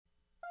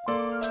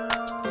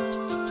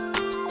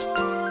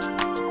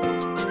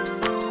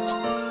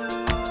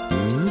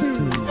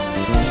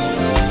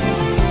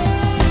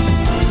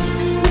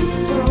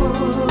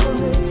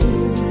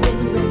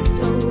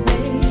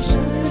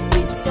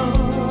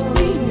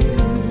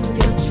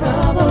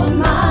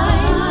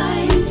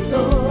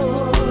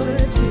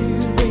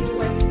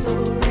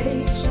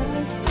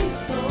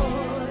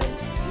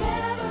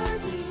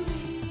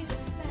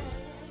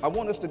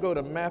to go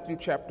to Matthew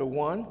chapter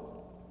 1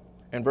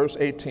 and verse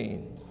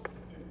 18.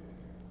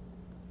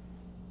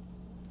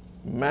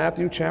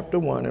 Matthew chapter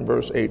 1 and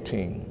verse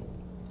 18.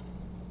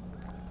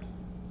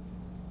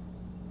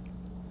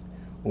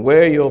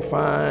 Where you'll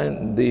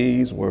find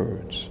these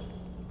words.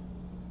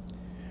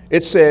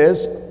 It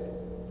says,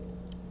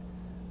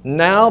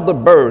 "Now the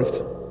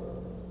birth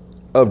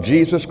of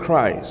Jesus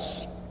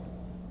Christ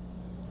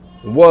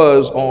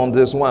was on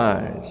this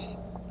wise.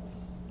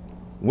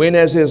 When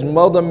as his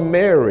mother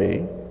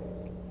Mary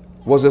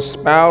was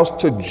espoused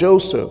to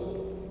Joseph,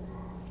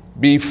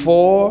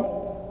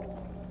 before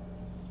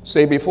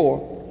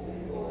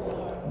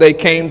they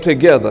came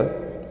together,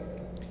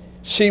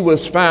 she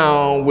was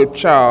found with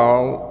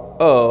child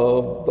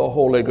of the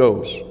Holy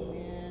Ghost."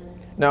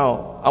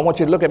 Now, I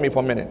want you to look at me for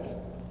a minute.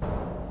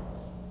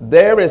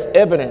 There is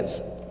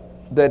evidence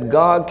that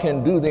God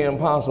can do the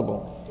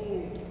impossible.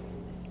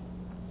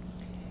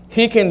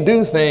 He can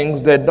do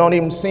things that don't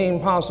even seem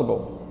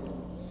possible.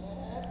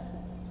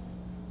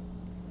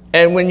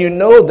 And when you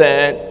know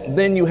that,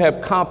 then you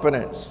have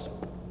confidence.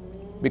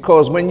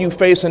 Because when you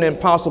face an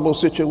impossible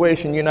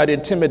situation, you're not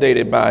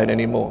intimidated by it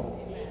anymore.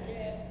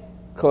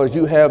 Because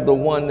you have the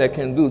one that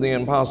can do the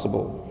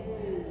impossible.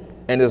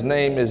 And his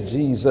name is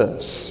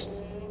Jesus.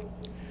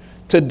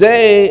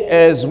 Today,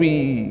 as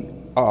we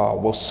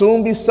will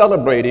soon be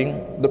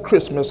celebrating the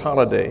Christmas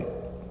holiday,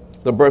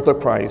 the birth of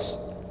Christ,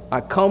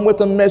 I come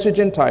with a message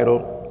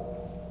entitled,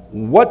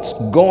 "What's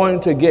Going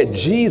to Get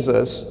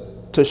Jesus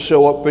to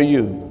Show Up for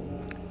You?"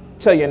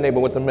 Tell your neighbor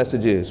what the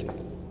message is.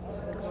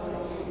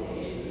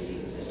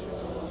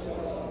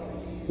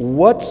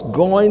 What's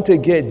going to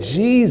get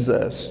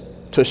Jesus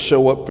to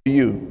show up for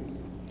you?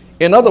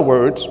 In other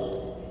words,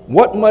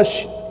 what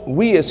must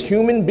we as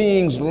human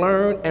beings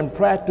learn and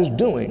practice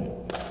doing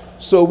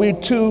so we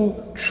too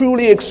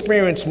truly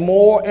experience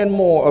more and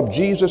more of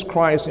Jesus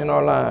Christ in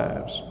our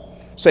lives?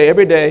 Say,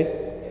 every day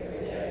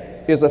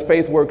is a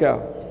faith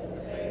workout.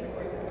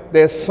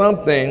 There's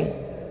something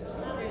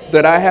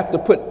that I have to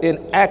put in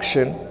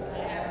action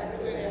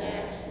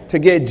to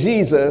get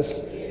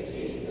Jesus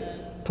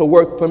to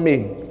work for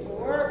me.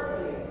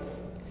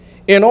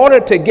 In order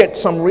to get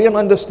some real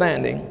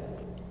understanding,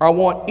 I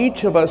want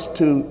each of us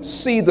to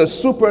see the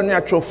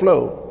supernatural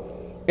flow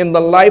in the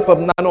life of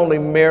not only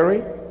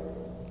Mary,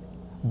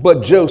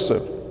 but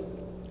Joseph.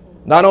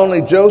 Not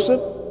only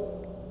Joseph,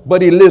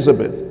 but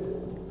Elizabeth.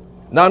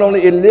 Not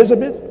only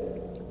Elizabeth,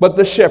 but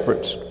the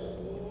shepherds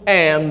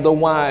and the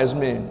wise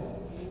men.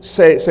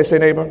 Say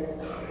neighbor,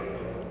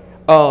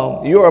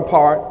 you're a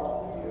part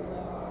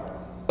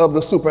of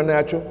the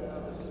supernatural.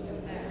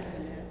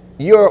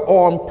 You're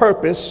on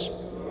purpose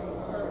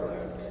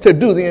to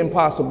do the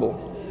impossible.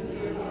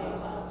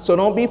 So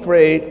don't be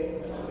afraid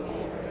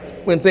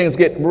when things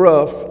get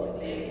rough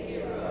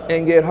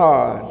and get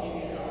hard,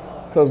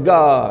 because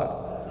God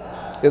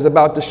is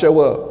about to show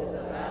up.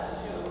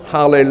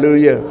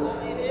 Hallelujah.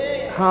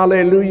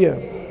 Hallelujah.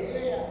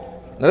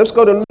 Now let's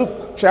go to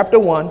Luke chapter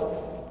 1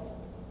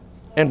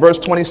 and verse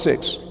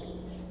 26.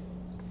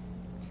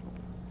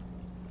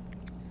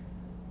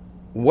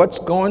 What's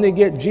going to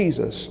get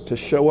Jesus to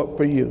show up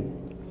for you?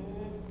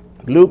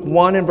 Luke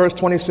 1 and verse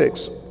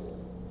 26.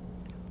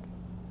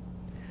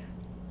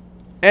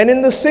 "And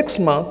in the 6th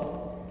month,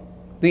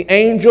 the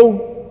angel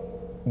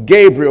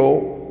Gabriel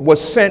was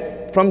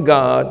sent from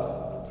God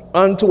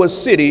unto a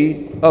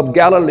city of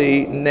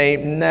Galilee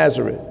named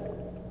Nazareth,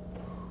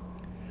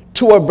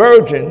 to a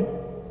virgin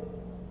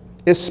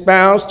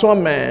espoused to a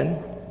man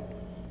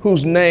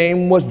whose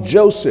name was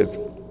Joseph,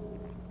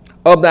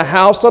 of the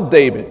house of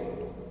David.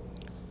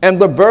 And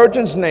the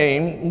virgin's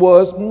name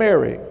was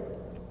Mary.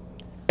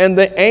 And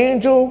the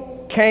angel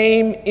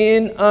came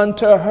in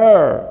unto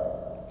her."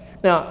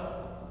 Now,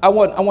 I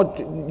want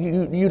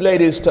you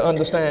ladies to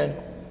understand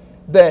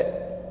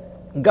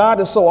that God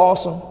is so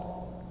awesome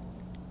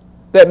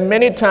that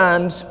many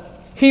times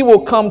he will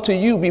come to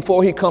you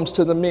before he comes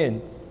to the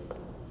men.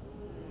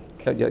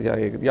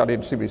 Y'all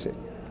didn't see what he said.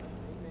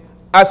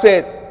 I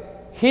said,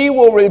 he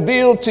will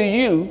reveal to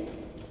you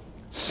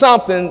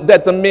something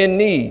that the men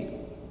need.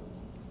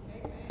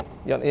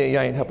 Y'all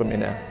ain't helping me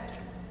now.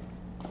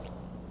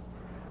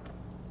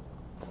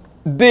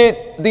 Did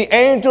the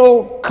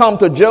angel come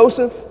to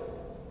Joseph?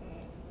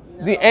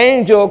 The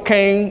angel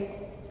came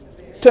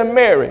to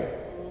Mary.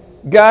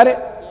 Got it?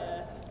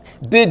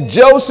 Did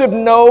Joseph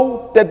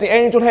know that the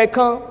angel had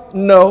come?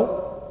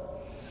 No.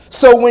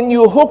 So when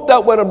you're hooked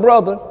up with a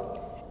brother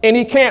and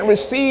he can't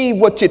receive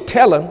what you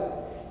tell him,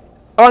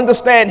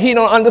 understand he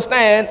don't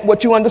understand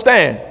what you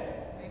understand.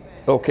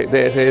 Okay,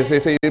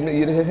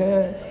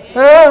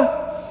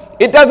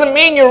 it doesn't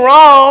mean you're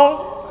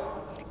wrong.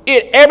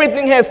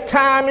 Everything has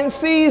time and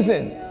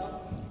season.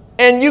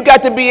 And you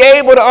got to be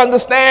able to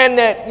understand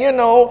that,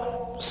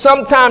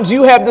 sometimes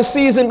you have the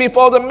season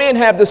before the men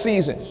have the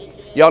season.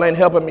 Y'all ain't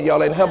helping me.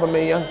 Y'all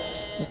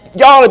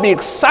ought to be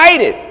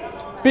excited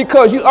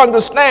because you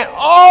understand.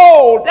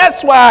 Oh,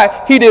 that's why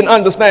he didn't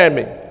understand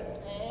me.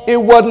 It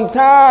wasn't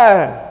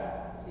time.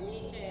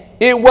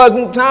 It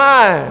wasn't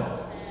time.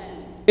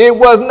 It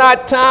was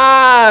not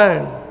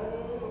time.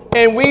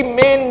 And we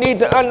men need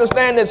to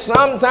understand that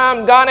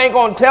sometimes God ain't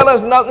going to tell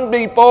us nothing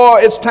before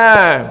it's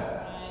time.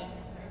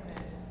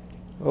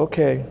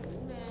 Okay.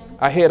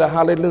 I hear the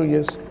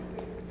hallelujahs.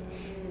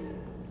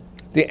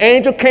 The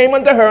angel came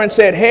unto her and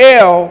said,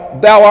 Hail,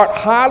 thou art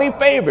highly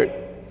favored.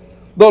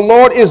 The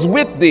Lord is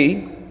with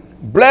thee.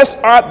 Blessed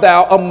art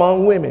thou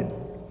among women.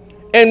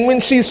 And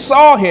when she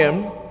saw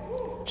him,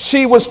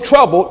 she was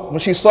troubled. When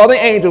she saw the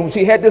angel, when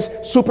she had this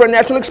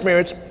supernatural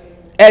experience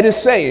at his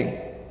saying,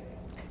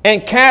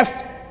 and cast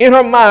in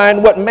her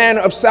mind what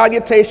manner of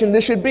salutation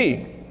this should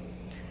be.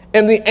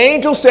 And the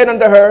angel said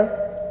unto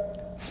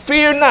her,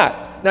 Fear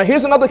not. Now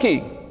here's another key.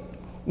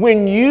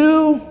 When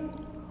you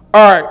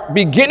are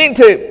beginning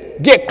to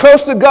get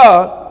close to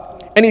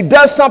God and he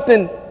does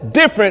something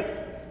different,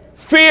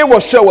 fear will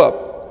show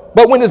up.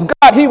 But when it's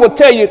God, he will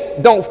tell you,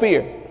 don't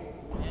fear.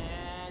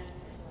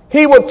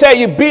 He will tell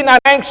you, be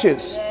not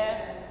anxious.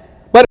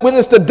 But when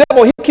it's the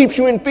devil, he keeps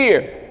you in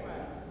fear.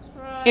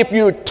 If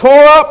you're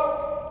tore up,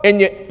 and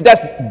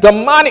that's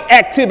demonic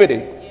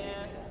activity.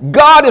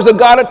 God is a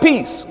God of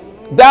peace.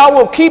 Thou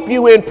will keep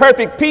you in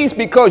perfect peace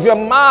because your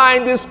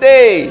mind is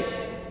stayed.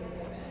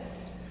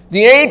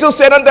 The angel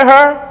said unto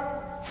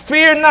her,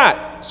 Fear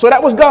not. So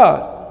that was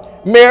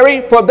God.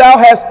 Mary, for thou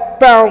hast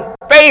found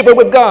favor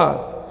with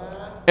God.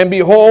 And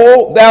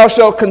behold, thou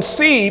shalt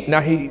conceive.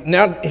 Now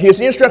here's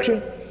the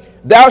instruction.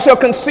 Thou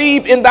shalt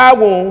conceive in thy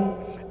womb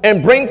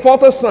and bring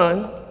forth a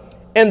son,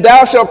 and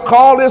thou shalt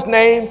call his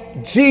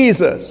name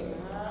Jesus.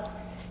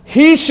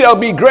 He shall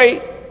be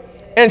great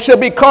and shall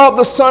be called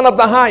the Son of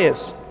the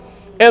Highest.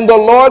 And the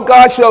Lord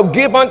God shall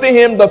give unto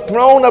him the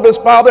throne of his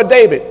father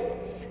David.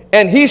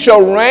 And he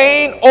shall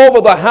reign over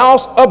the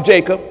house of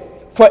Jacob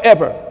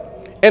forever.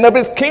 And of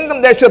his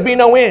kingdom there shall be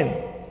no end.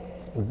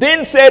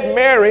 Then said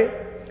Mary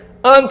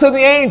unto the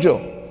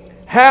angel,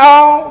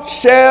 How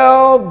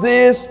shall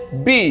this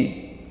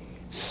be?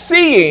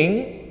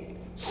 Seeing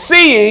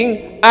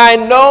I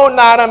know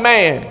not a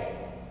man.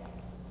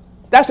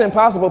 That's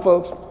impossible,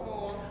 folks.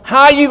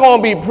 How you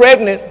going to be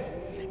pregnant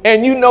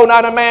and you know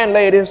not a man,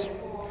 ladies?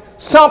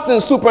 Something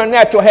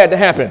supernatural had to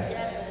happen.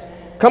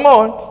 Come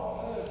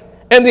on.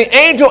 And the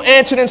angel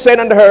answered and said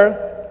unto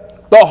her,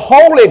 The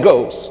Holy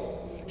Ghost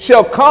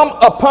shall come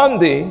upon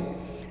thee,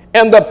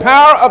 and the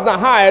power of the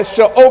highest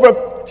shall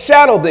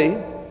overshadow thee.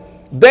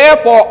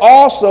 Therefore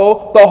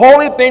also the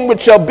holy thing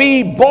which shall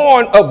be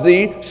born of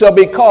thee shall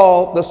be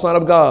called the Son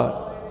of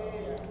God.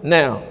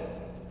 Now,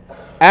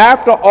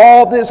 after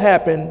all this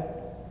happened,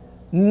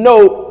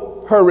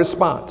 note her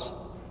response.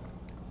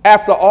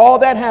 After all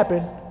that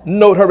happened,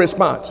 note her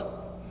response.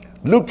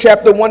 Luke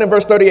chapter 1 and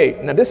verse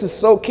 38. Now this is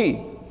so key.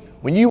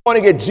 When you want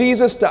to get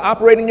Jesus to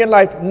operate in your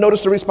life,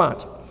 notice the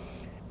response.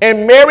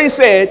 And Mary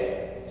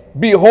said,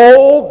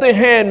 Behold the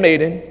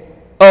handmaiden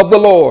of the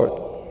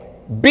Lord.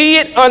 Be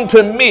it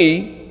unto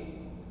me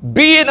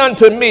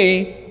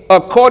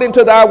according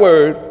to thy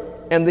word.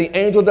 And the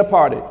angel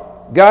departed.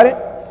 Got it?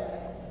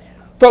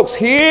 Folks,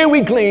 here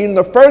we glean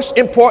the first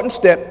important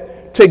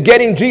step to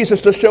getting Jesus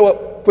to show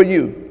up for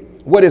you.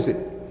 What is it?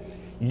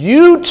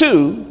 You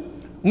too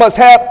must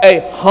have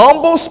a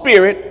humble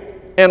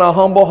spirit and a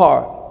humble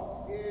heart.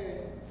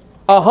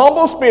 A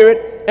humble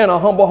spirit and a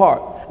humble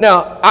heart.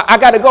 Now, I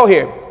got to go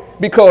here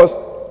because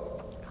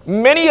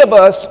many of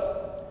us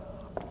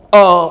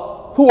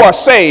who are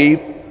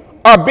saved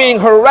are being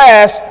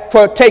harassed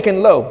for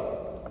taking low.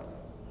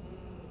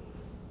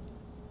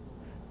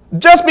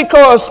 Just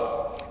because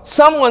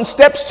someone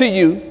steps to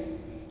you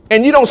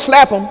and you don't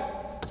slap them,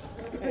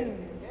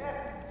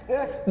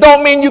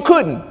 don't mean you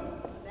couldn't.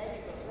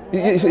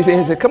 He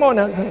said, come on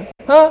now.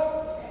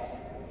 Huh?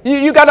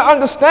 You got to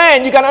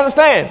understand. You got to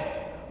understand.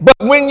 But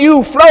when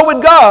you flow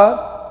with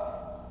God,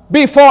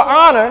 before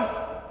honor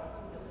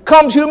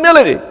comes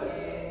humility.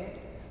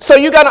 So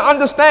you got to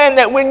understand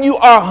that when you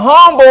are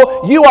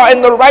humble, you are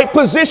in the right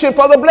position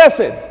for the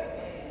blessing.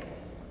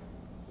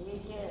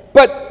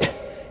 But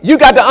you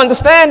got to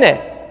understand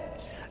that.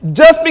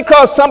 Just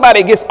because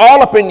somebody gets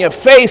all up in your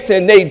face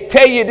and they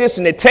tell you this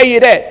and they tell you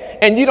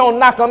that, and you don't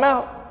knock them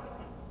out,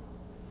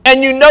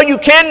 and you know you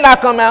can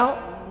knock them out,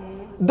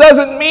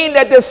 doesn't mean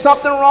that there's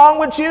something wrong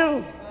with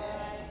you.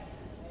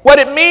 What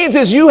it means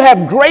is you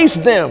have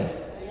graced them.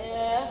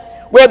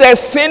 Where their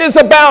sin is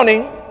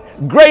abounding,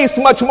 grace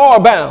much more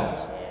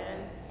abounds.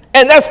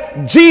 And that's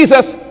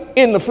Jesus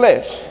in the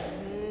flesh.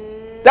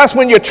 That's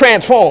when you're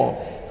transformed.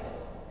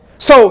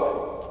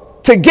 So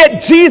to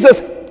get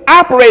Jesus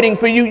operating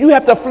for you, you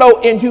have to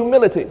flow in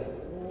humility.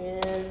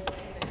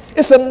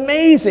 It's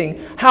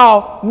amazing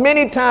how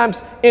many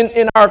times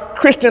in our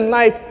Christian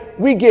life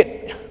we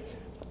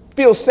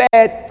feel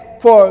sad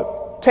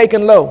for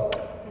taking low.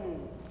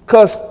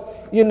 Because,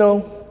 you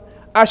know,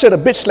 I should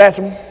have bitch slapped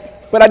them,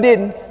 but I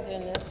didn't.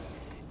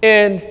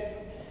 And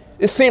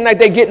it seemed like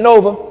they're getting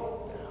over.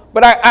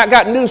 But I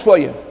got news for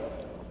you.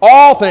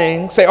 All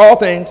things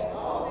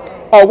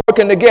are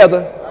working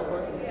together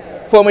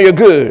for your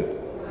good.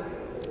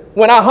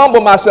 When I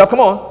humble myself, come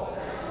on,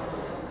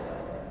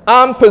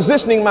 I'm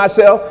positioning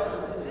myself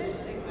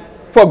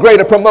for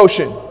greater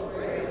promotion.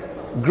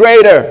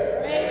 Greater.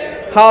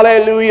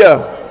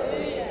 Hallelujah.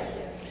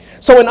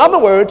 So in other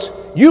words,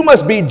 you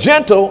must be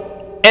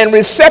gentle and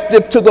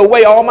receptive to the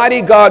way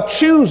Almighty God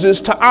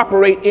chooses to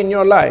operate in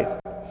your life.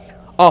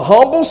 A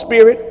humble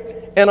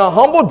spirit and a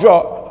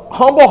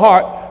humble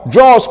heart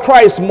draws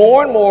Christ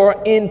more and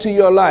more into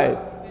your life.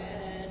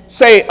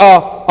 Say,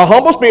 a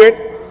humble spirit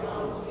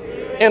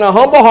and a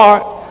humble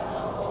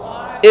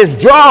heart is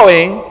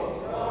drawing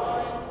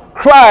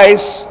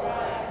Christ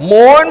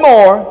more and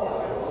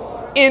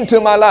more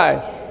into my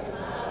life.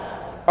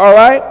 All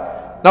right?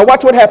 Now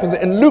watch what happens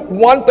in Luke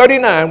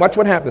 1:39. Watch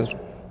what happens.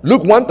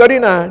 Luke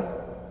 1:39.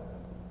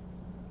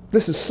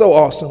 This is so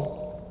awesome.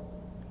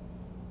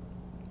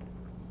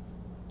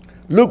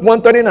 Luke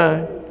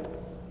 1:39.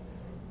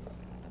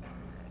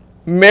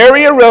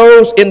 Mary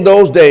arose in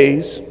those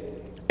days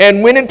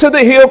and went into the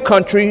hill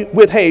country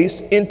with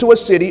haste into a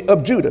city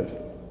of Judah,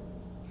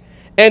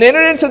 and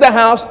entered into the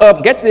house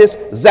of, get this,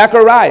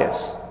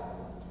 Zacharias,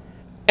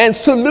 and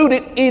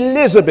saluted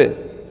Elizabeth.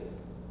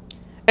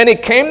 And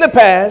it came to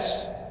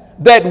pass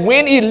that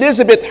when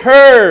Elizabeth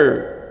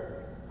heard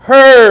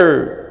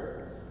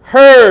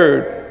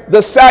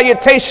the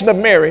salutation of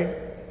Mary,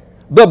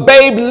 the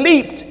babe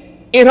leaped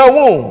in her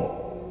womb,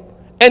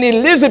 and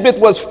Elizabeth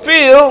was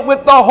filled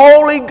with the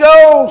Holy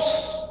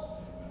Ghost.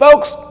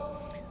 Folks,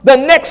 the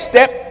next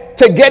step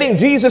to getting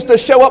Jesus to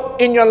show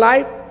up in your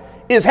life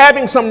is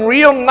having some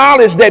real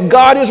knowledge that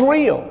God is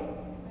real.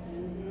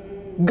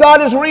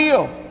 God is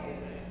real.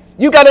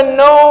 You got to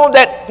know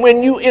that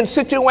when you in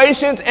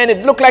situations and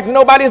it look like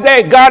nobody's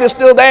there, God is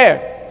still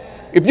there.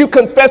 If you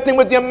confess him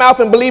with your mouth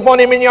and believe on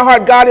him in your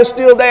heart, God is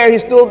still there.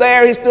 He's still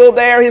there. He's still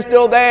there. He's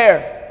still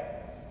there.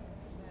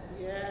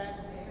 Yeah.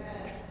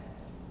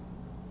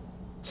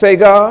 Say,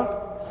 God,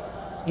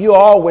 you're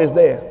always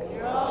there.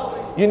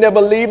 You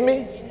never leave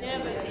me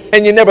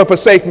and you never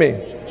forsake me.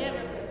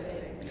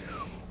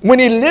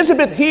 When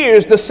Elizabeth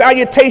hears the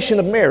salutation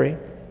of Mary,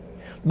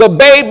 the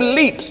babe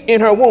leaps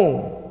in her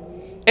womb.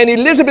 And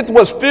Elizabeth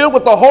was filled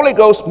with the Holy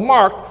Ghost,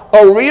 marked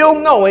a real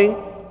knowing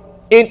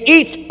in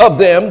each of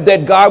them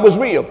that God was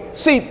real.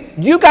 See,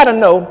 you got to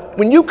know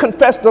when you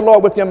confess the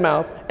Lord with your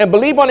mouth and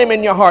believe on him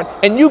in your heart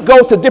and you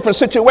go to different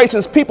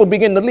situations, people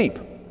begin to leap.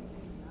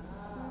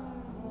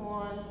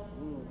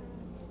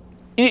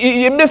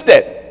 You missed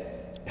that.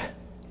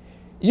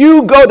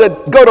 You go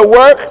to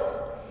work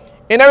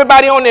and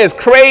everybody on there is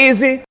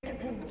crazy,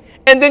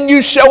 and then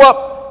you show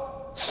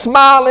up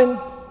smiling,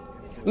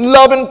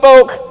 loving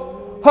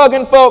folk,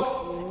 hugging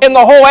folk, and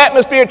the whole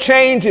atmosphere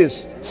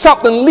changes.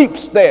 Something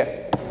leaps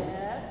there.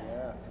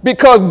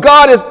 Because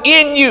God is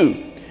in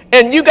you.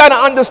 And you got to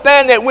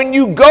understand that when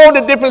you go to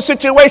different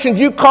situations,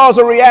 you cause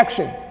a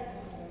reaction.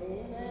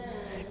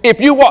 If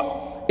you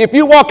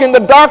walk in the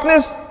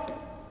darkness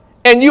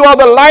and you are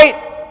the light,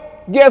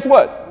 guess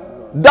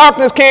what?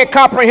 Darkness can't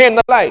comprehend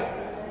the light.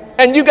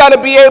 And you got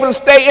to be able to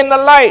stay in the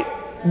light.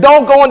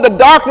 Don't go in the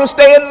darkness,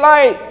 stay in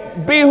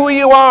light. Be who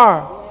you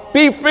are.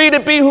 Be free to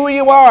be who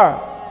you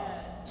are.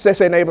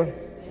 Say, neighbor.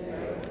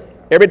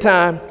 Every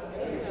time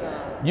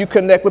you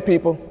connect with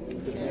people,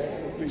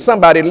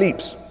 somebody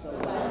leaps.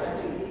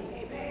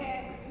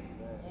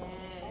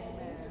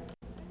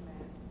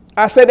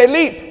 I said they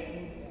leap.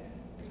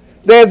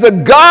 There's a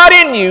God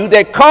in you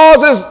that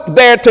causes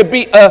there to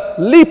be a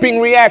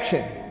leaping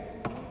reaction.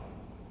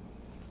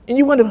 And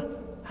you wonder,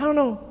 I don't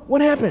know,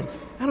 what happened?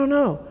 I don't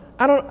know.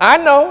 I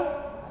know.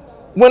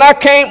 When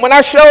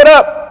I showed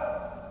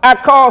up, I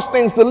caused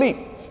things to leap.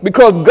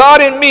 Because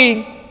God in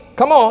me,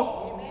 come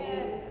on,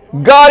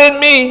 God in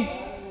me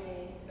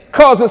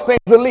causes things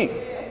to leap.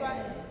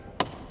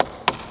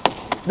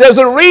 There's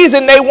a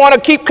reason they want to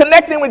keep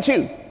connecting with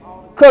you.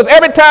 Because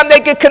every time they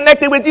get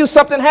connected with you,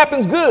 something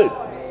happens good.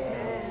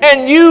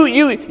 And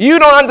you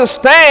don't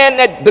understand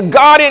that the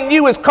God in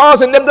you is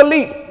causing them to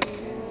leap.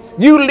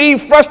 You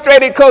leave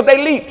frustrated because they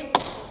leaped.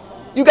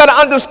 You got to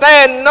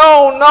understand,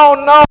 no.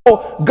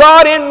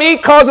 God in me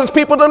causes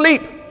people to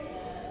leap.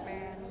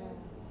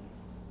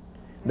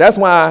 That's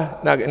why,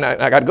 now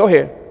I got to go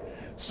here.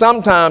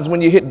 Sometimes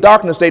when you hit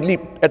darkness, they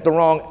leap at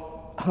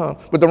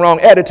with the wrong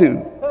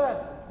attitude.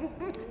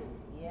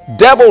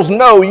 Devils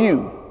know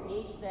you.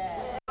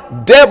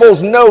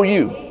 Devils know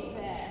you.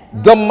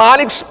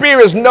 Demonic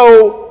spirits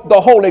know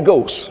the Holy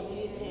Ghost.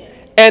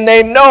 And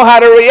they know how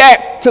to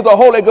react to the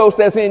Holy Ghost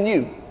that's in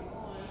you.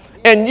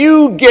 And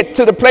you get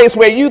to the place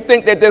where you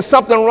think that there's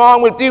something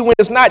wrong with you when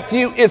it's not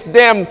you, it's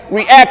them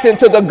reacting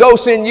to the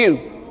ghost in you.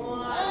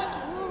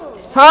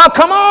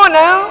 Come on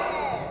now.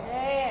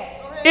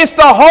 It's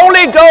the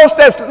Holy Ghost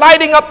that's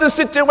lighting up the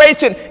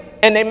situation,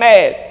 and they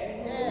mad.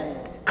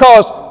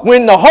 Because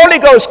when the Holy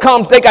Ghost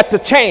comes, they got to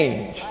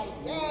change.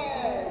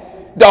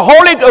 The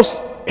Holy Ghost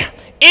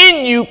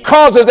in you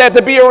causes there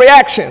to be a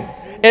reaction.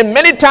 And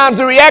many times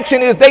the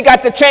reaction is they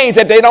got to change,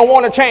 that they don't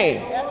want to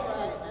change.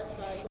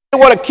 They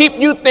want to keep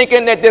you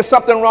thinking that there's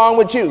something wrong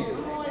with you.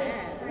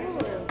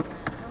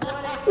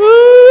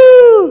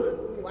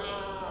 Ooh.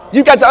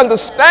 You got to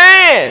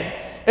understand.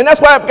 And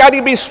that's why I've got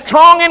to be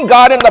strong in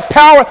God and the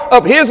power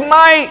of his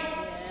might.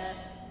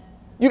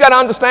 You got to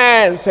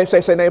understand.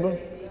 Say, neighbor.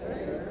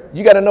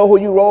 You got to know who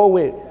you roll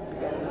with.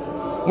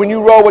 When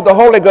you roll with the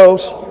Holy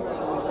Ghost,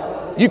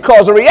 you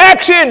cause a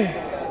reaction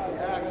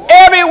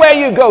everywhere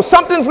you go.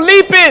 Something's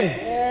leaping.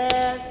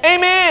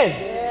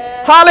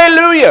 Amen.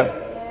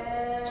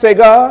 Hallelujah. Say,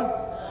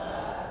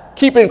 God,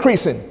 keep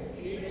increasing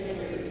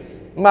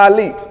my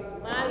leap.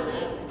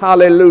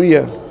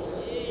 Hallelujah.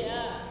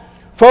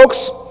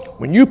 Folks,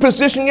 when you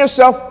position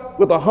yourself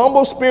with a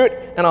humble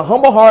spirit and a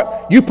humble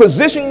heart, you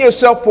position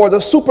yourself for the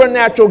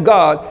supernatural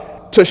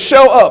God to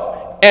show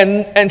up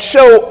and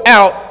show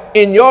out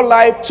in your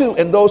life too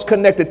and those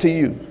connected to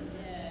you.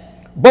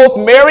 Both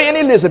Mary and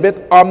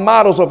Elizabeth are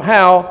models of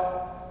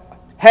how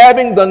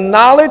having the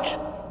knowledge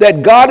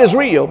that God is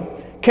real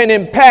can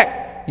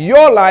impact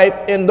your life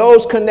and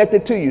those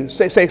connected to you.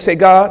 Say,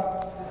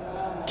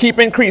 God, keep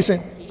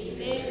increasing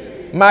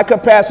my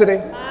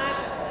capacity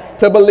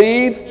to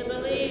believe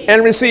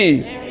and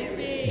receive.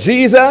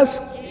 Jesus,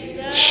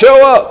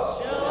 show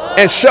up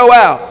and show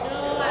out.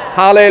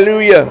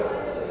 Hallelujah.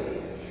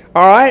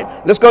 All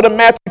right, let's go to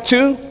Matthew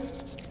 2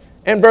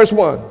 and verse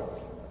 1.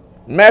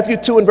 Matthew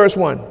 2 and verse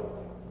 1.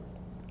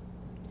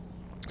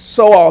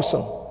 So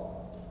awesome.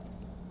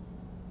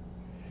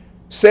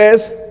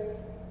 Says,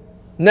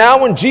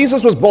 now when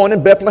Jesus was born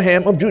in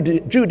Bethlehem of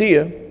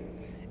Judea,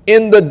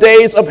 in the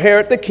days of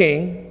Herod the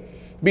king,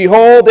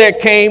 behold, there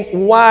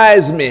came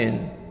wise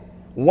men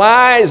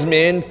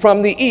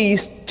from the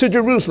east to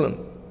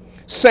Jerusalem,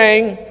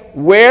 saying,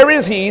 where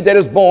is he that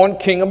is born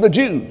King of the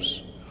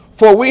Jews?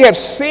 For we have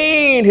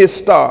seen his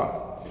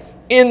star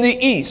in the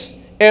east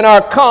and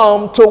are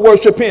come to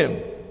worship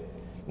him.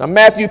 Now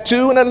Matthew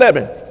 2 and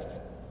 11.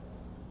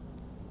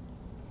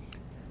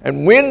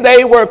 And when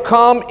they were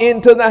come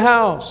into the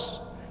house,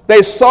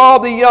 they saw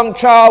the young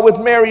child with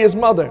Mary his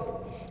mother,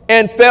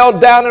 and fell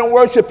down and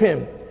worshiped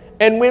him.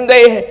 And when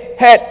they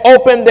had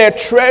opened their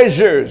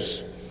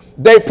treasures,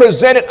 they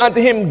presented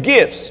unto him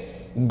gifts,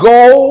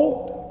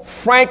 gold,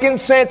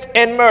 frankincense,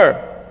 and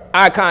myrrh.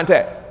 Eye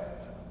contact.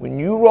 When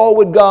you roll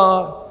with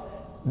God,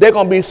 there are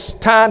going to be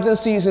times and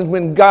seasons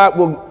when God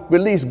will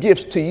release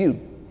gifts to you.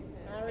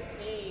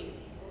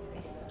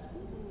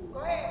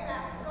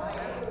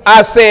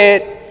 I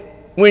said,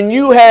 when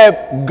you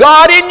have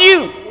God in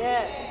you,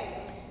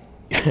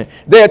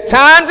 there are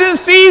times and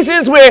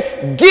seasons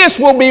where gifts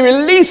will be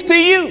released to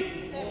you.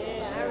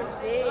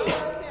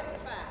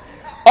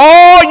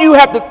 All you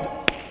have to,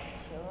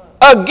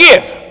 a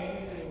gift.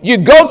 You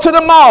go to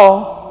the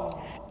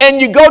mall and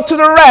you go to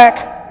the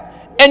rack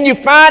and you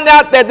find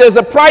out that there's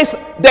a price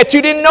that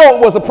you didn't know it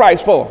was a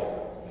price for.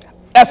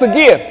 That's a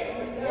gift.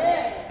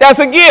 That's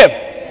a gift.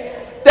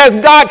 That's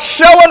God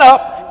showing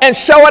up and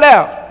showing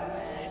out.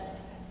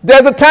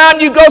 There's a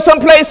time you go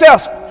someplace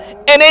else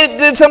and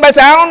then somebody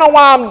say, I don't know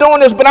why I'm doing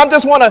this, but I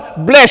just want to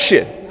bless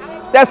you.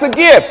 That's a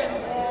gift.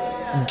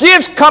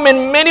 Gifts come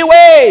in many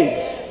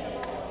ways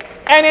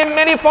and in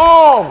many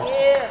forms.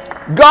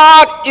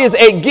 God is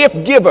a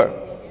gift giver.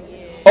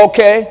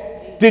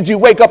 Okay? Did you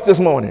wake up this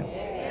morning?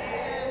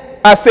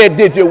 I said,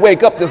 did you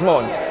wake up this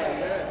morning?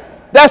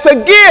 That's a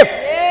gift.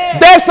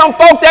 There's some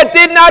folk that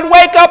did not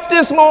wake up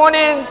this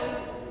morning.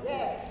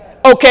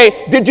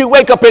 Okay, did you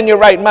wake up in your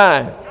right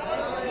mind?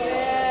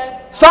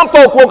 Some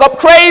folk woke up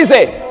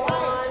crazy.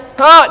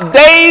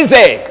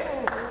 Daisy.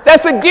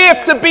 That's a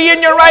gift to be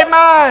in your right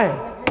mind.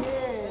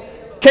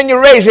 Can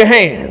you raise your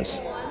hands?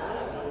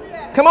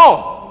 Come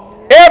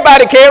on.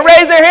 Everybody can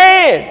raise their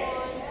hand.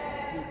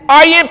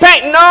 Are you in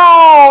pain?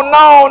 No.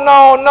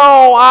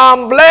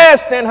 I'm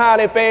blessed and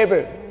highly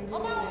favored.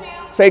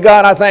 Say,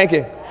 God, I thank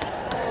you.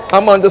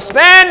 I'm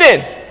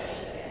understanding.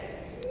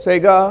 Say,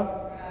 God,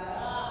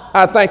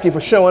 I thank you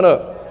for showing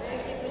up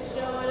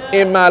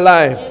in my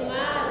life.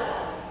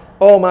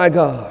 Oh, my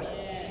God.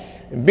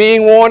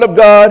 Being warned of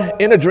God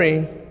in a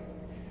dream.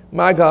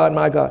 My God,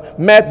 my God.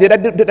 Did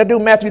I do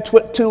Matthew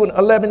 2 and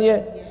 11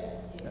 yet?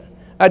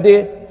 I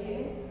did.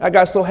 I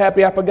got so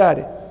happy I forgot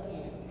it.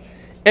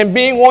 And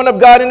being warned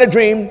of God in a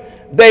dream,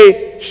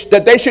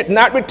 that they should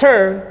not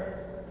return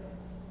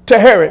to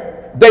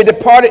Herod, they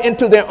departed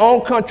into their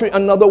own country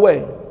another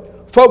way.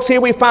 Folks,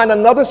 here we find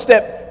another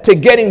step to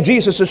getting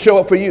Jesus to show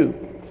up for you.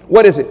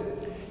 What is it?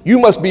 You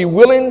must be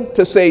willing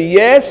to say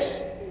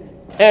yes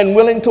and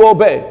willing to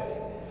obey.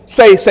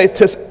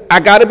 I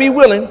got to be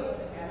willing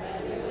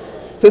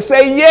to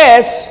say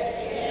yes,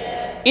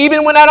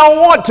 even when I don't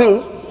want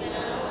to.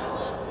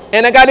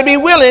 And I got to be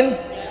willing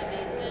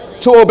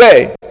to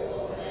obey,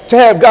 to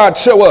have God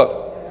show up.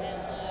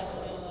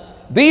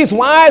 These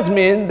wise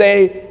men,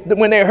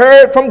 when they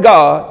heard from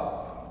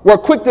God, were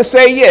quick to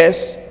say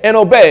yes and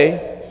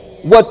obey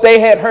what they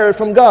had heard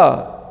from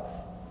God.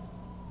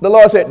 The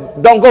Lord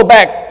said, don't go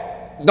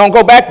back. Don't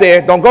go back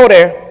there. Don't go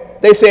there.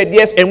 They said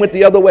yes and went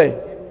the other way.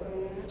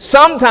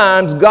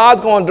 Sometimes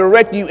God's going to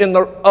direct you in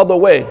the other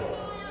way.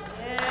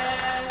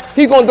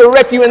 He's going to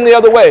direct you in the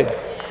other way.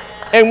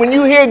 And when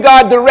you hear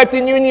God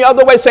directing you in the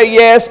other way, say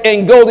yes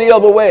and go the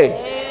other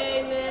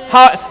way.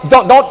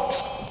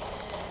 Don't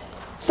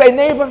say,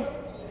 neighbor,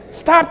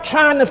 stop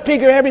trying to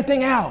figure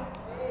everything out.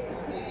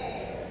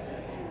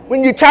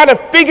 When you try to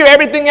figure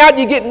everything out,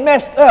 you get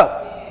messed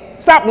up.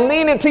 Stop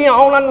leaning to your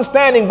own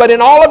understanding, but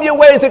in all of your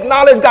ways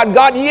acknowledge God.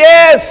 God,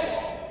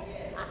 yes.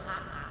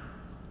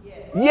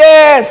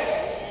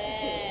 Yes.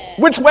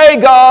 Which way,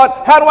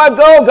 God? How do I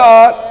go,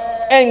 God?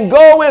 And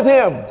go with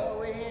him.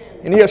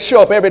 And he'll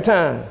show up every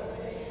time.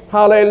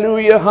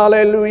 Hallelujah,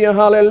 hallelujah,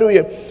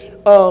 hallelujah.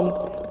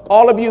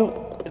 All of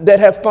you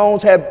that have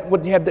phones have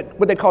what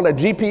they call a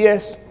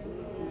GPS.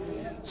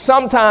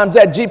 Sometimes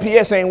that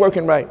GPS ain't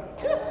working right.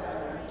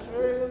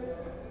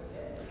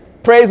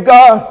 Praise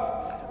God.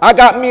 I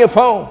got me a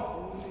phone,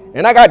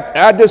 and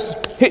I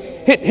just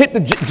hit the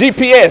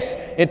GPS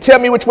and tell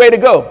me which way to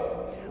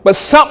go. But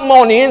something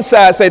on the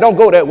inside say, don't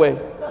go that way.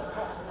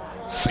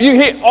 You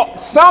hear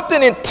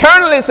something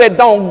internally said,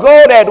 don't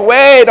go that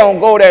way, don't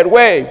go that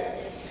way.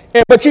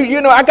 But you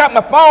know, I got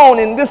my phone,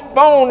 and this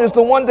phone is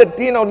the one that,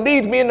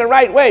 leads me in the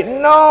right way.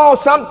 No,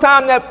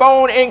 sometimes that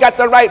phone ain't got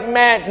the right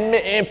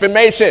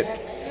information.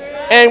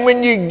 And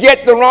when you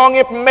get the wrong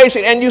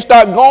information and you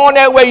start going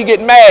that way, you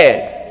get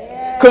mad.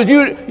 Because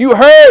you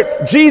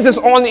heard Jesus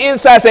on the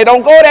inside say,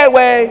 don't go that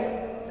way.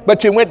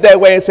 But you went that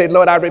way and said,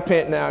 Lord, I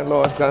repent now,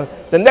 Lord.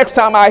 The next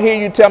time I hear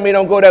you tell me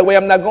don't go that way,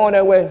 I'm not going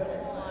that way.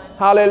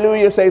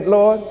 Hallelujah. Say,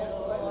 Lord,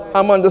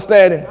 I'm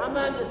understanding.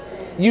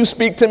 You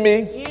speak to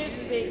me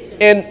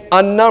in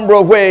a number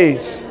of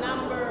ways.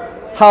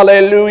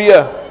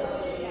 Hallelujah.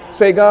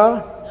 Say,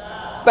 God,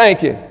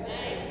 thank you.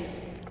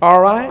 All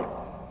right.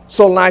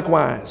 So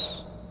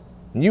likewise,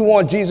 you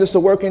want Jesus to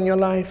work in your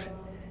life,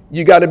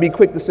 you got to be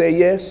quick to say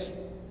yes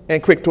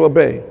and quick to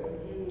obey.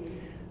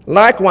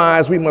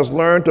 Likewise, we must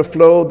learn to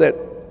flow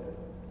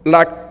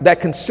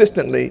that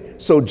consistently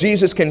so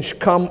Jesus can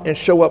come and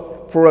show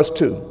up for us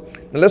too.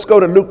 Now let's go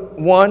to Luke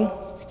 1.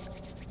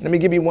 Let me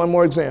give you one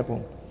more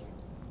example.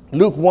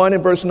 Luke 1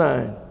 and verse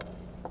 9.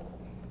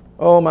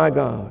 Oh my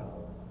God.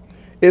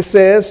 It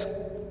says,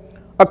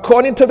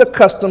 according to the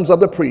customs of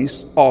the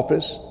priest's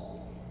office,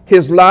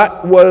 his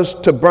lot was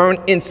to burn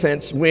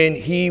incense when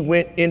he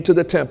went into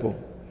the temple.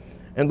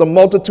 And the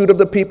multitude of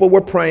the people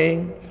were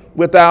praying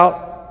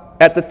without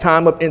at the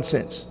time of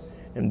incense.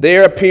 And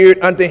there appeared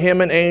unto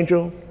him an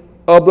angel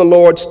of the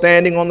Lord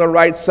standing on the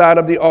right side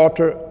of the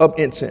altar of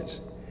incense.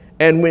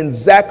 And when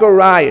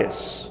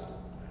Zacharias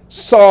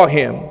saw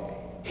him,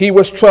 he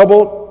was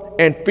troubled,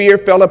 and fear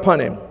fell upon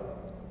him.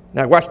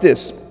 Now watch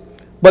this.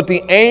 But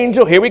the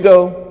angel, here we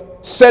go,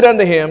 said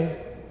unto him,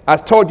 I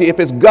told you, if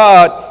it's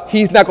God,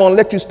 he's not going to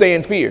let you stay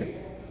in fear.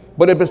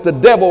 But if it's the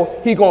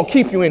devil, he's going to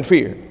keep you in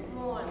fear.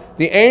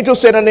 The angel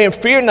said unto him,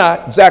 fear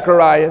not,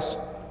 Zacharias,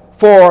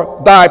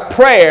 for thy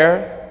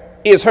prayer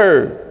is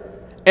heard.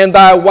 And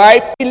thy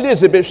wife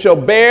Elizabeth shall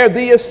bear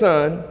thee a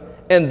son,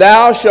 and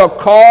thou shalt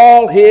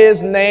call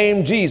his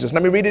name Jesus.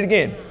 Let me read it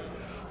again.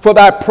 For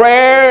thy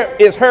prayer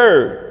is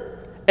heard,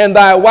 and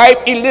thy wife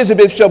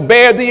Elizabeth shall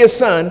bear thee a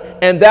son,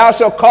 and thou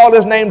shalt call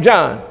his name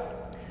John.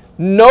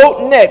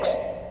 Note next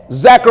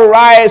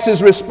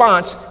Zacharias'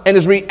 response and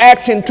his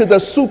reaction to the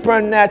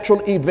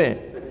supernatural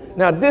event.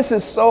 Now this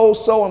is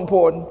so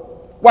important.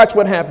 Watch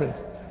what happens.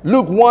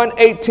 Luke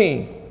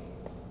 1:18.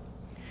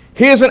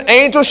 Here's an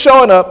angel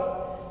showing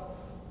up,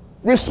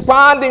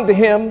 responding to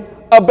him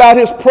about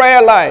his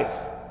prayer life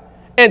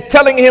and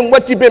telling him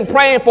what you've been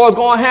praying for is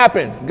going to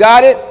happen.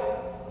 Got it?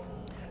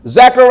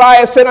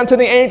 Zacharias said unto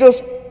the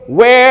angels,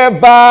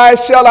 whereby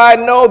shall I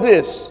know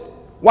this?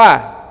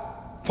 Why?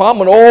 For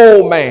I'm an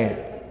old man,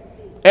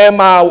 and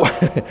my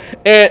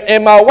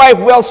wife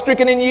well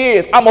stricken in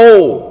years. I'm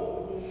old.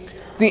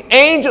 The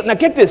angel, now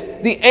get this,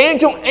 the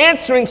angel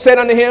answering said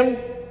unto him,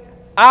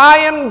 I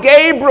am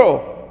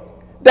Gabriel,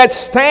 that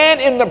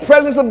stand in the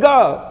presence of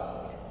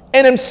God,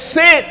 and am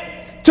sent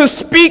to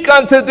speak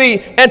unto thee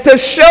and to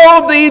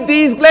show thee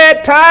these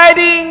glad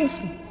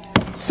tidings.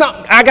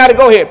 I got to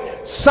go here.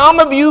 Some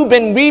of you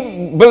been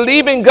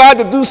believing God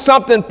to do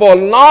something for a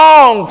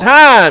long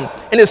time,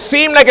 and it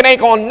seemed like it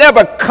ain't going to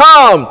never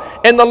come.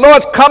 And the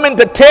Lord's coming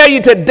to tell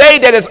you today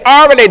that it's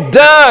already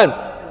done.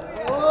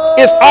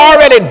 It's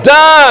already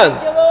done.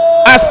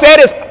 I said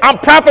I'm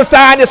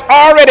prophesying it's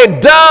already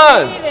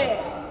done.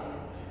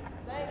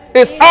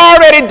 It's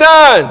already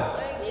done.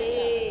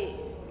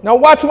 Now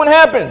watch what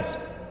happens.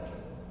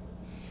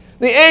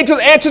 The angel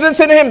answered and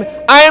said to him,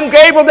 I am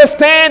Gabriel that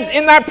stands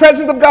in thy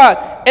presence of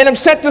God, and am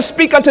sent to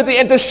speak unto thee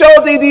and to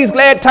show thee these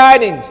glad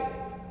tidings.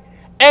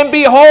 And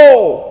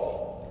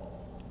behold,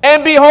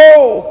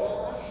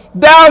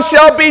 thou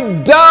shalt be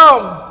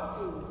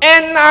dumb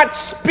and not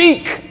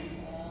speak.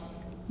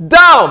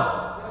 Dumb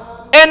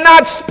and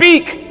not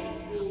speak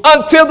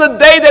until the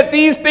day that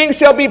these things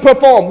shall be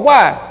performed.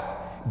 Why?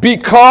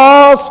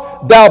 Because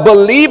thou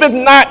believest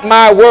not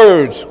my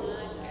words,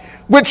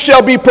 which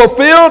shall be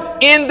fulfilled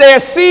in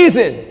their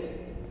season.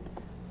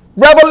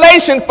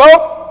 Revelation,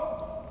 folk.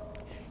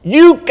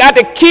 You got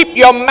to keep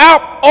your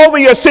mouth over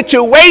your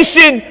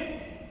situation.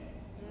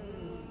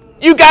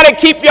 You got to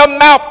keep your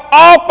mouth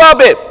off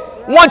of it.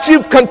 Once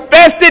you've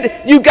confessed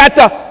it, you got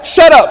to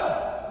shut up.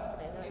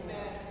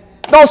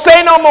 Don't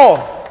say no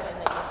more.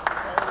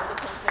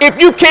 If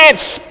you can't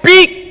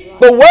speak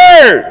the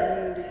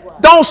word,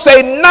 don't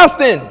say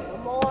nothing.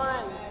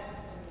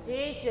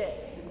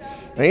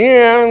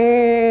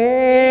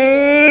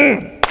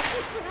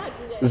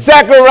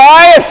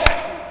 Zacharias,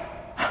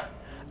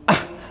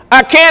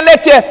 I can't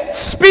let you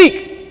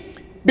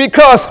speak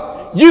because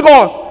you're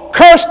going to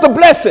curse the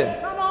blessing.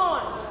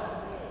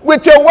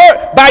 With your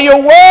word, by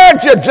your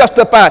words you're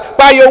justified.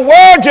 By your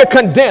words you're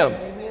condemned.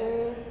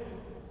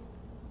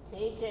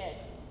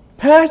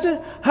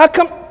 Pastor, how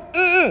come?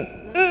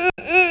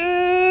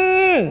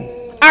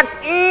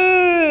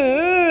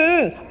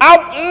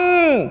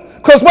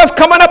 Because what's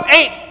coming up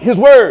ain't his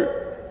word.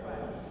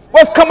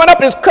 What's coming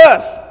up is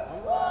cuss.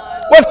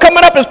 What's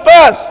coming up is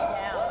fuss.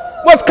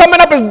 What's coming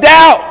up is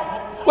doubt.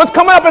 What's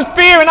coming up is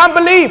fear and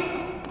unbelief.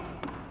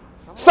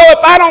 So if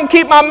I don't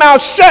keep my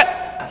mouth shut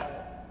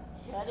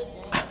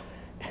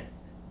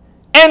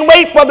and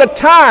wait for the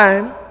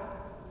time,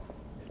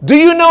 do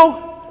you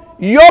know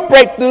your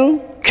breakthrough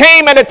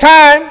came at a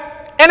time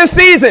and a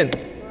season?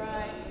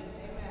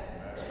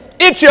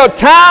 It's your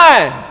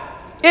time.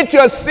 It's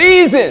your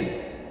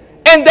season.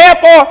 And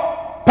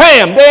therefore,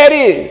 bam, there it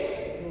is.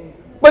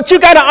 But you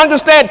got to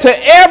understand, to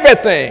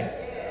everything,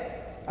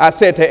 I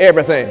said to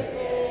everything,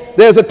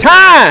 there's a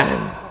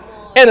time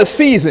and a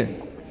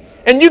season.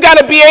 And you got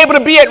to be able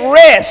to be at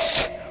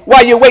rest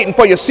while you're waiting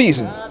for your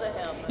season.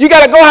 You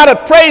got to go how to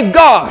praise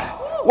God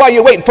while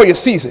you're waiting for your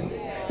season.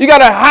 You got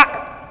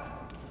to...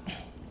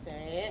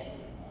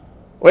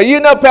 Well, you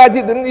know, Pat,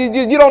 you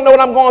don't know what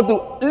I'm going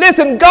through.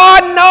 Listen,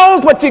 God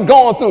knows what you're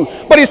going through.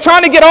 But he's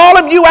trying to get all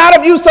of you out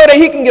of you so that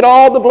he can get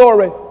all the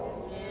glory.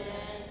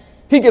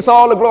 He gets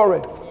all the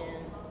glory.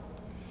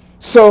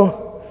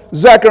 So,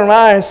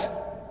 Zacharias,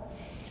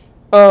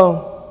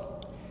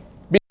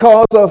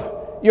 because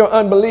of your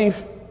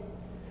unbelief,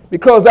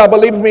 because thou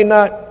believest me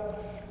not,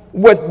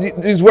 what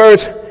these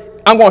words,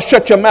 I'm going to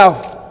shut your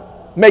mouth,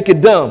 make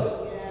it dumb,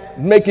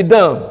 make it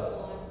dumb.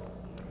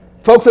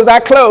 Folks, as I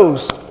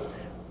close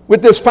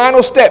with this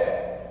final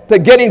step to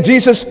getting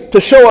Jesus to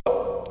show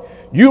up,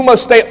 you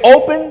must stay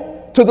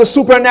open to the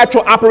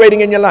supernatural operating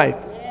in your life.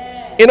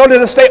 In order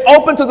to stay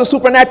open to the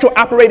supernatural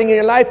operating in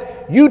your life,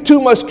 you too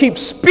must keep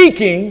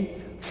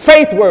speaking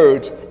faith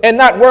words and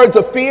not words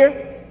of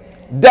fear,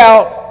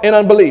 doubt, and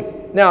unbelief.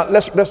 Now,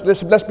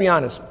 let's be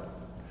honest.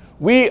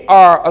 We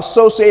are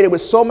associated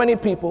with so many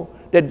people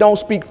that don't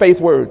speak faith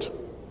words.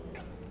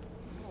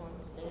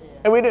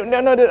 And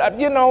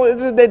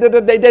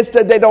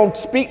they don't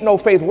speak no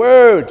faith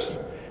words.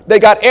 They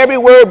got every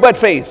word but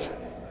faith.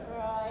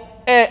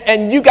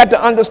 And you got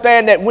to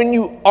understand that when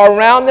you are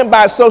around them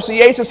by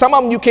association, some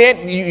of them you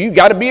can't, you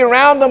got to be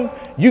around them.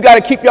 You got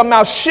to keep your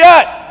mouth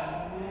shut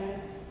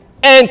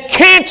and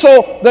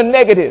cancel the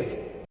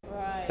negative.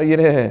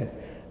 Yeah.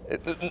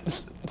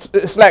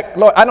 It's like,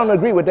 Lord, I don't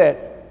agree with that.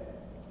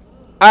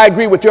 I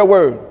agree with your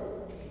word.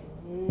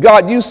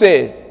 God, you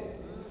said.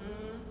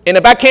 And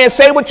if I can't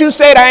say what you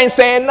said, I ain't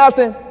saying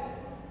nothing.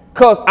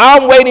 Because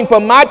I'm waiting for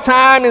my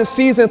time and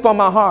season for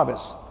my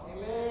harvest.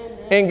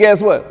 And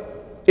guess what?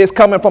 It's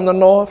coming from the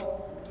north,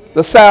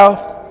 the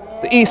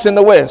south, the east, and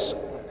the west.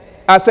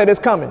 I said it's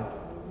coming.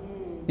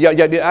 Yeah,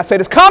 I said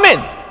it's coming.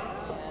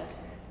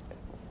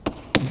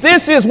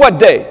 This is what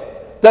day?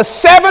 The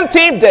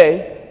 17th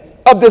day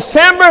of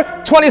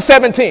December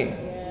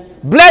 2017.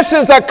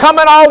 Blessings are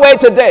coming our way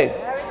today.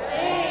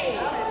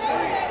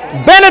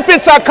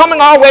 Benefits are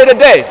coming our way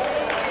today.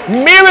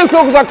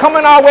 Miracles are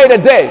coming our way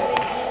today.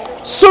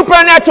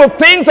 Supernatural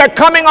things are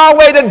coming our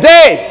way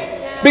today.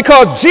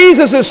 Because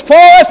Jesus is for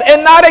us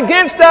and not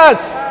against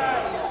us.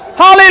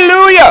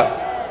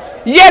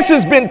 Hallelujah. Yes,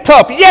 it's been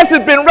tough. Yes,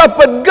 it's been rough,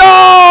 but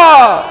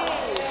God.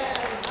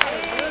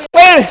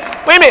 Wait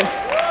a minute.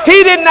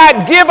 He did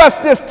not give us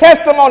this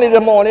testimony this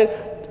morning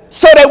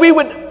so that we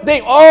would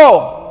think,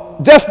 oh,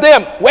 just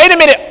them. Wait a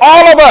minute,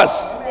 all of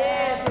us.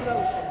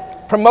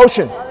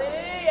 Promotion.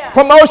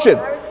 Promotion.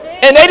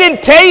 And they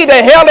didn't tell you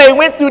the hell they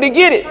went through to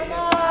get it.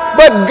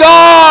 But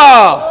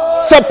God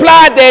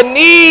supplied their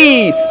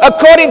need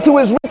according to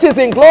his riches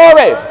in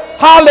glory.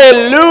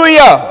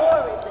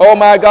 Hallelujah. Oh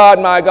my God,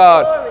 my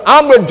God.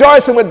 I'm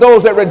rejoicing with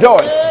those that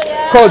rejoice.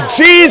 Because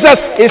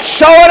Jesus is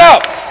showing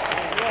up.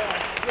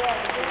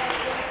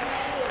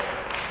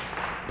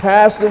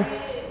 Pastor,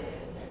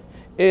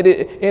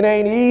 it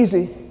ain't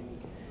easy.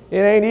 It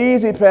ain't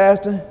easy,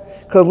 Pastor.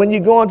 Because when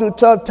you're going through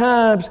tough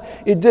times,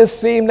 it just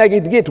seems like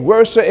it gets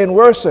worse and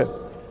worse.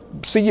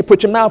 See, you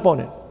put your mouth on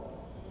it.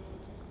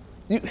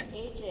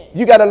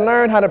 You got to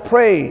learn how to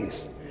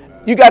praise.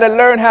 You got to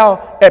learn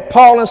how, at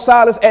Paul and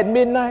Silas at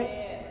midnight,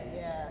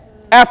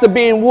 after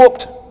being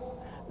whooped,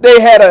 they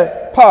had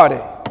a party.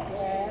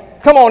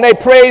 Come on, they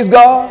praised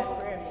God.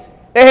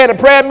 They had a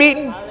prayer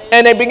meeting,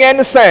 and they began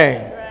to sing.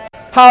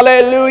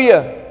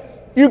 Hallelujah.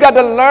 You got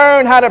to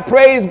learn how to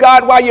praise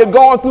God while you're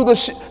going through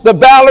the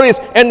valleys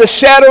and the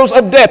shadows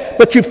of death.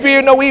 But you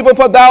fear no evil,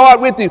 for thou art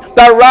with you.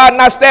 Thy rod and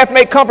thy staff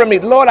may comfort me.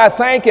 Lord, I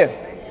thank you.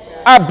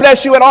 I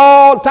bless you at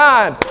all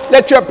times.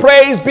 Let your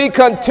praise be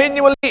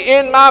continually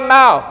in my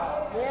mouth.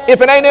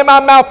 If it ain't in my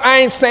mouth, I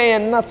ain't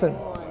saying nothing.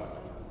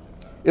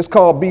 It's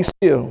called be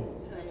still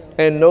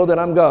and know that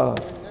I'm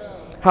God.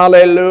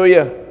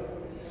 Hallelujah.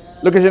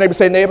 Look at your neighbor,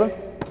 say, neighbor,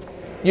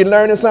 you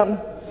learning something?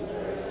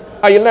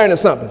 Are you learning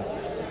something?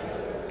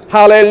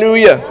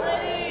 Hallelujah.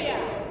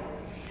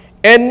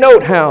 And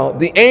note how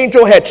the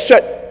angel had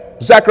shut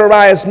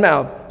Zechariah's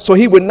mouth so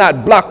he would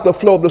not block the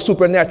flow of the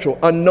supernatural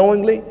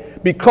unknowingly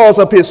because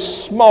of his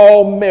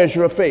small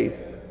measure of faith.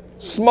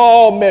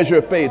 Small measure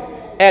of faith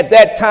at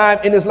that time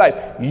in his life.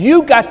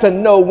 You got to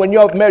know when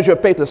your measure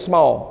of faith is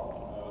small.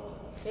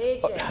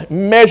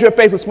 Measure of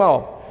faith is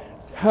small.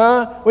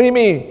 Huh? What do you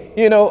mean?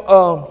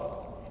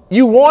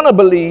 You want to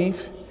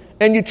believe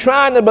and you're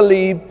trying to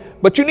believe,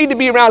 but you need to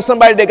be around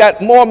somebody that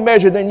got more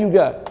measure than you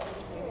got.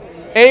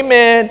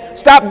 Amen.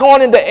 Stop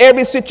going into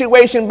every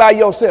situation by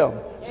yourself.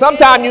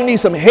 Sometimes you need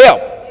some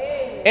help.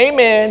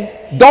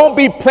 Amen. Don't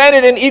be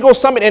planted in Eagle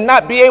Summit and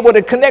not be able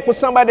to connect with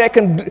somebody that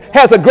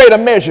has a greater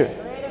measure.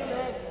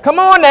 Come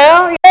on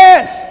now.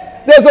 Yes.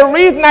 There's a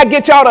reason I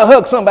get y'all to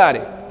hug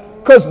somebody.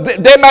 Because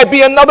there might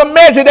be another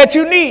measure that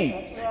you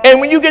need. And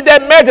when you get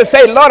that measure,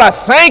 say, Lord, I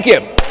thank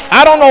him.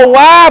 I don't know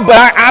why, but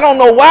I don't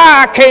know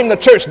why I came to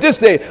church this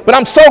day. But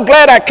I'm so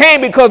glad I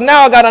came because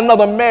now I got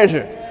another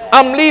measure.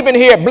 I'm leaving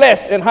here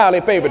blessed and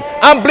highly favored.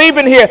 I'm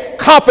leaving here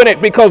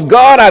confident because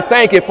God, I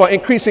thank you for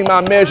increasing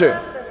my measure.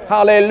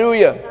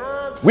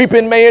 Hallelujah.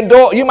 Weeping may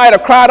endure. You might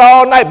have cried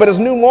all night, but it's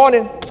new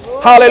morning.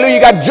 Hallelujah.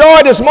 You got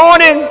joy this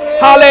morning.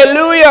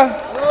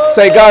 Hallelujah.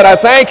 Say, God, I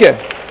thank you.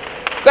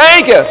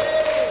 Thank you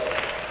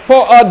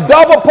for a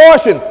double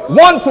portion.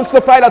 One puts to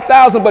flight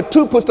 1,000, but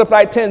two puts to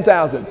flight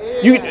 10,000.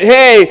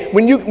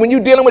 When you're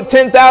dealing with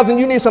 10,000,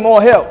 you need some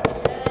more help.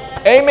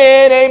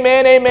 Amen,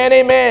 amen, amen,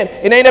 amen.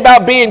 It ain't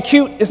about being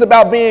cute. It's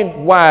about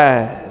being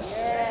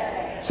wise.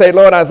 Say,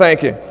 Lord, I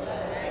thank you.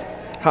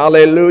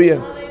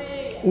 Hallelujah.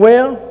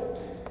 Well,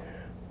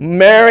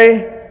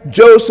 Mary,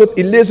 Joseph,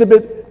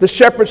 Elizabeth, the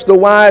shepherds, the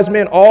wise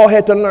men, all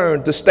had to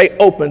learn to stay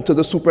open to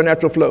the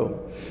supernatural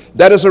flow.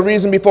 That is the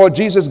reason before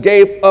Jesus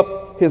gave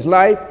up his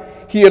life,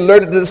 he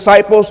alerted the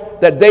disciples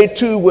that they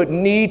too would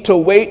need to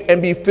wait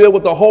and be filled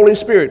with the Holy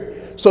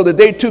Spirit so that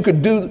they too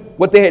could do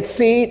what they had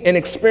seen and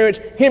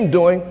experienced him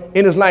doing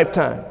in his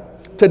lifetime.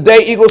 Today,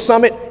 Eagle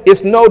Summit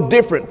is no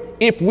different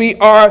if we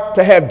are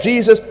to have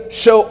Jesus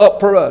show up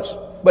for us.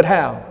 But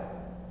how?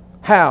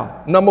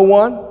 How? Number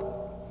one,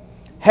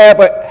 have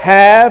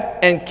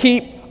and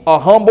keep a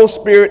humble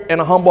spirit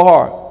and a humble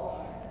heart.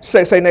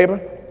 Say neighbor.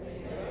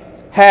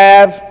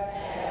 Have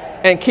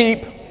and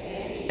keep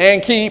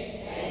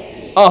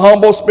a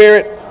humble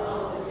spirit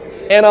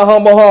and a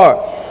humble heart.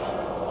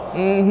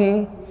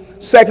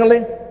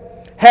 Secondly,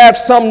 have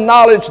some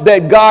knowledge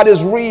that God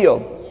is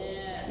real.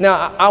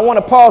 Now, I want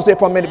to pause there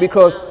for a minute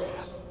because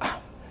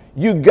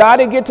you got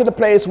to get to the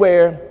place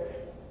where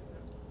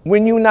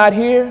when you're not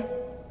here,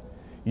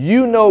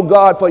 you know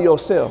God for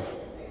yourself.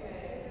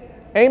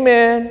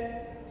 Amen.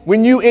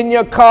 When you in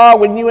your car,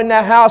 when you in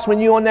that house, when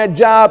you on that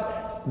job,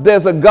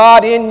 there's a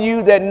God in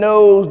you that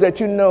knows that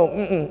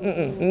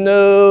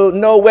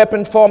no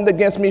weapon formed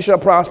against me shall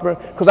prosper,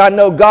 because I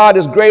know God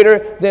is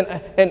greater than.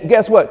 And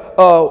guess what?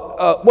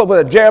 What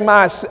was it?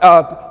 Jeremiah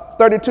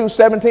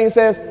 32:17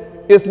 says,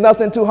 "It's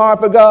nothing too hard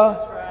for God."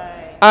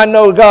 Right. I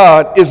know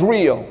God is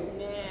real.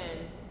 Amen.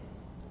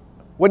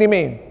 What do you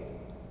mean?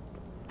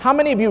 How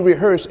many of you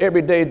rehearse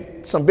every day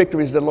some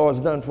victories the Lord's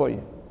done for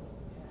you?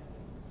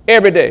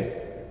 Every day.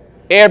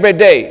 Every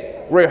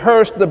day.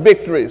 Rehearse the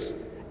victories.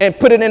 And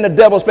put it in the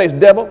devil's face.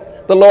 Devil,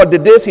 the Lord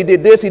did this, he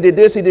did this, he did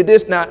this, he did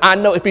this. Now, I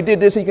know if he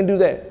did this, he can do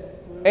that.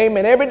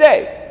 Amen. Every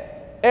day.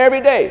 Every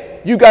day.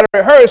 You got to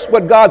rehearse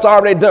what God's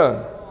already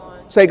done.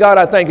 Say, God,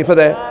 I thank you for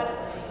that.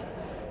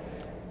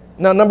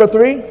 Now, number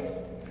 3,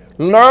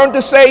 learn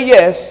to say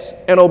yes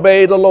and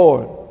obey the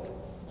Lord.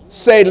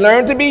 Say,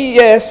 learn to be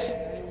yes.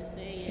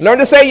 Learn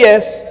to say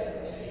yes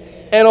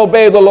and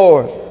obey the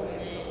Lord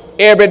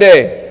every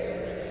day.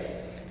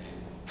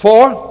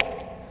 4,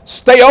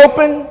 stay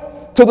open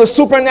to the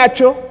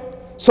supernatural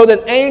so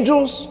that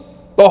angels,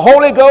 the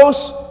Holy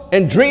Ghost,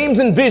 and dreams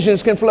and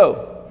visions can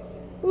flow.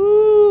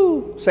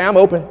 Ooh. Say, I'm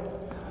open.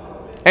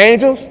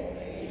 Angels,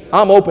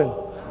 I'm open.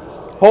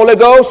 Holy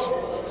Ghost,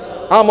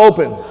 I'm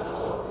open.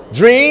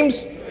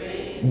 Dreams,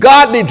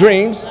 godly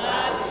dreams,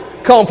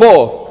 come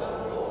forth.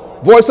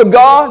 Voice of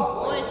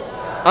God,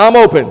 I'm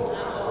open.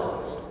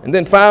 And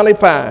then finally,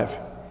 5,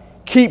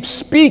 keep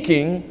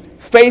speaking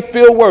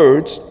faith-filled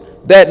words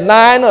that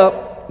line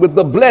up with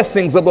the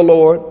blessings of the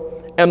Lord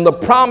and the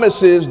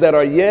promises that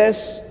are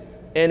yes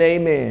and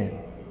amen.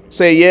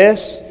 Say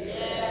yes,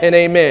 and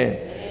amen.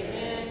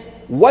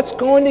 What's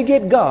going to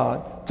get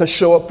God to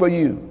show up for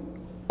you?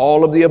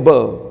 All of the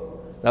above.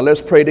 Now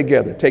let's pray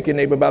together. Take your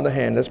neighbor by the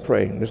hand. Let's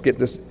pray. Let's get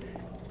this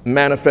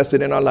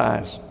manifested in our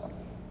lives.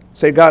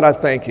 Say, God, I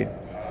thank you.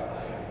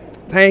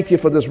 Thank you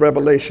for this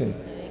revelation.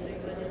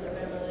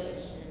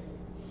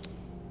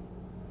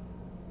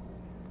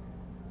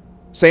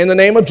 Say, in the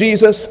name of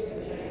Jesus,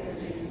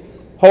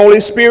 Holy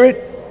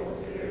Spirit,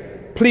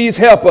 please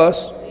help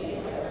us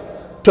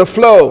to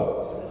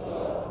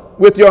flow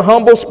with your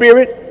humble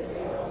spirit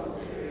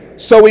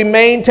so we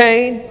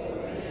maintain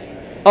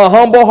a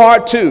humble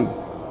heart too.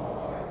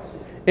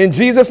 In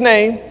Jesus'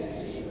 name,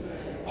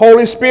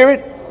 Holy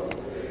Spirit,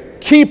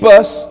 keep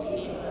us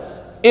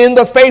in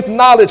the faith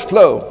knowledge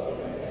flow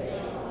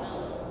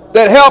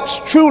that helps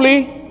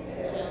truly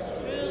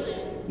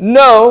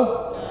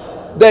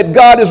know that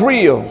God is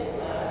real.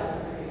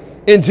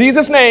 In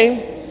Jesus'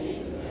 name,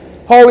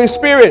 Holy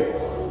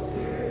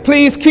Spirit,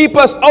 please keep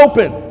us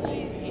open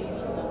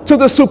to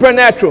the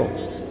supernatural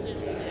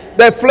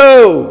that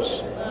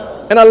flows,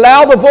 and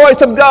allow the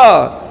voice of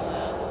God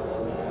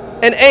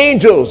and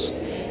angels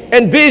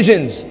and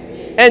visions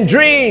and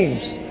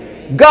dreams,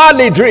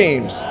 godly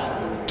dreams,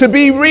 to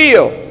be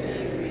real,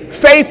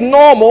 faith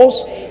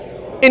normals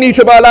in each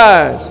of our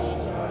lives.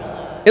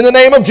 In the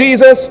name of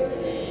Jesus,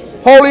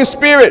 Holy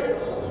Spirit,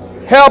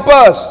 help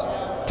us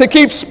to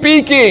keep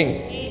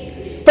speaking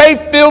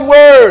faith-filled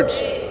words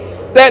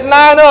that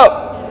line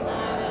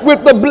up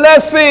with the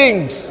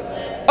blessings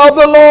of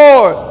the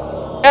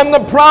Lord and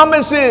the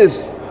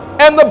promises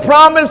and the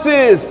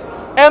promises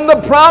and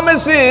the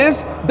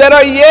promises that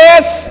are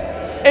yes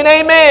and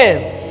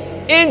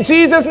amen. In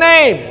Jesus'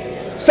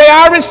 name, say,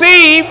 I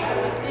receive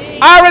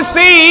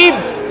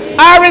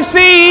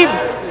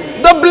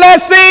the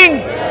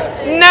blessing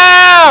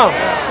now.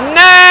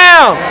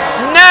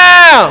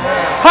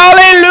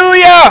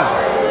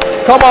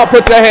 Hallelujah. Come on,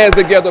 put your hands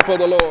together for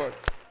the Lord.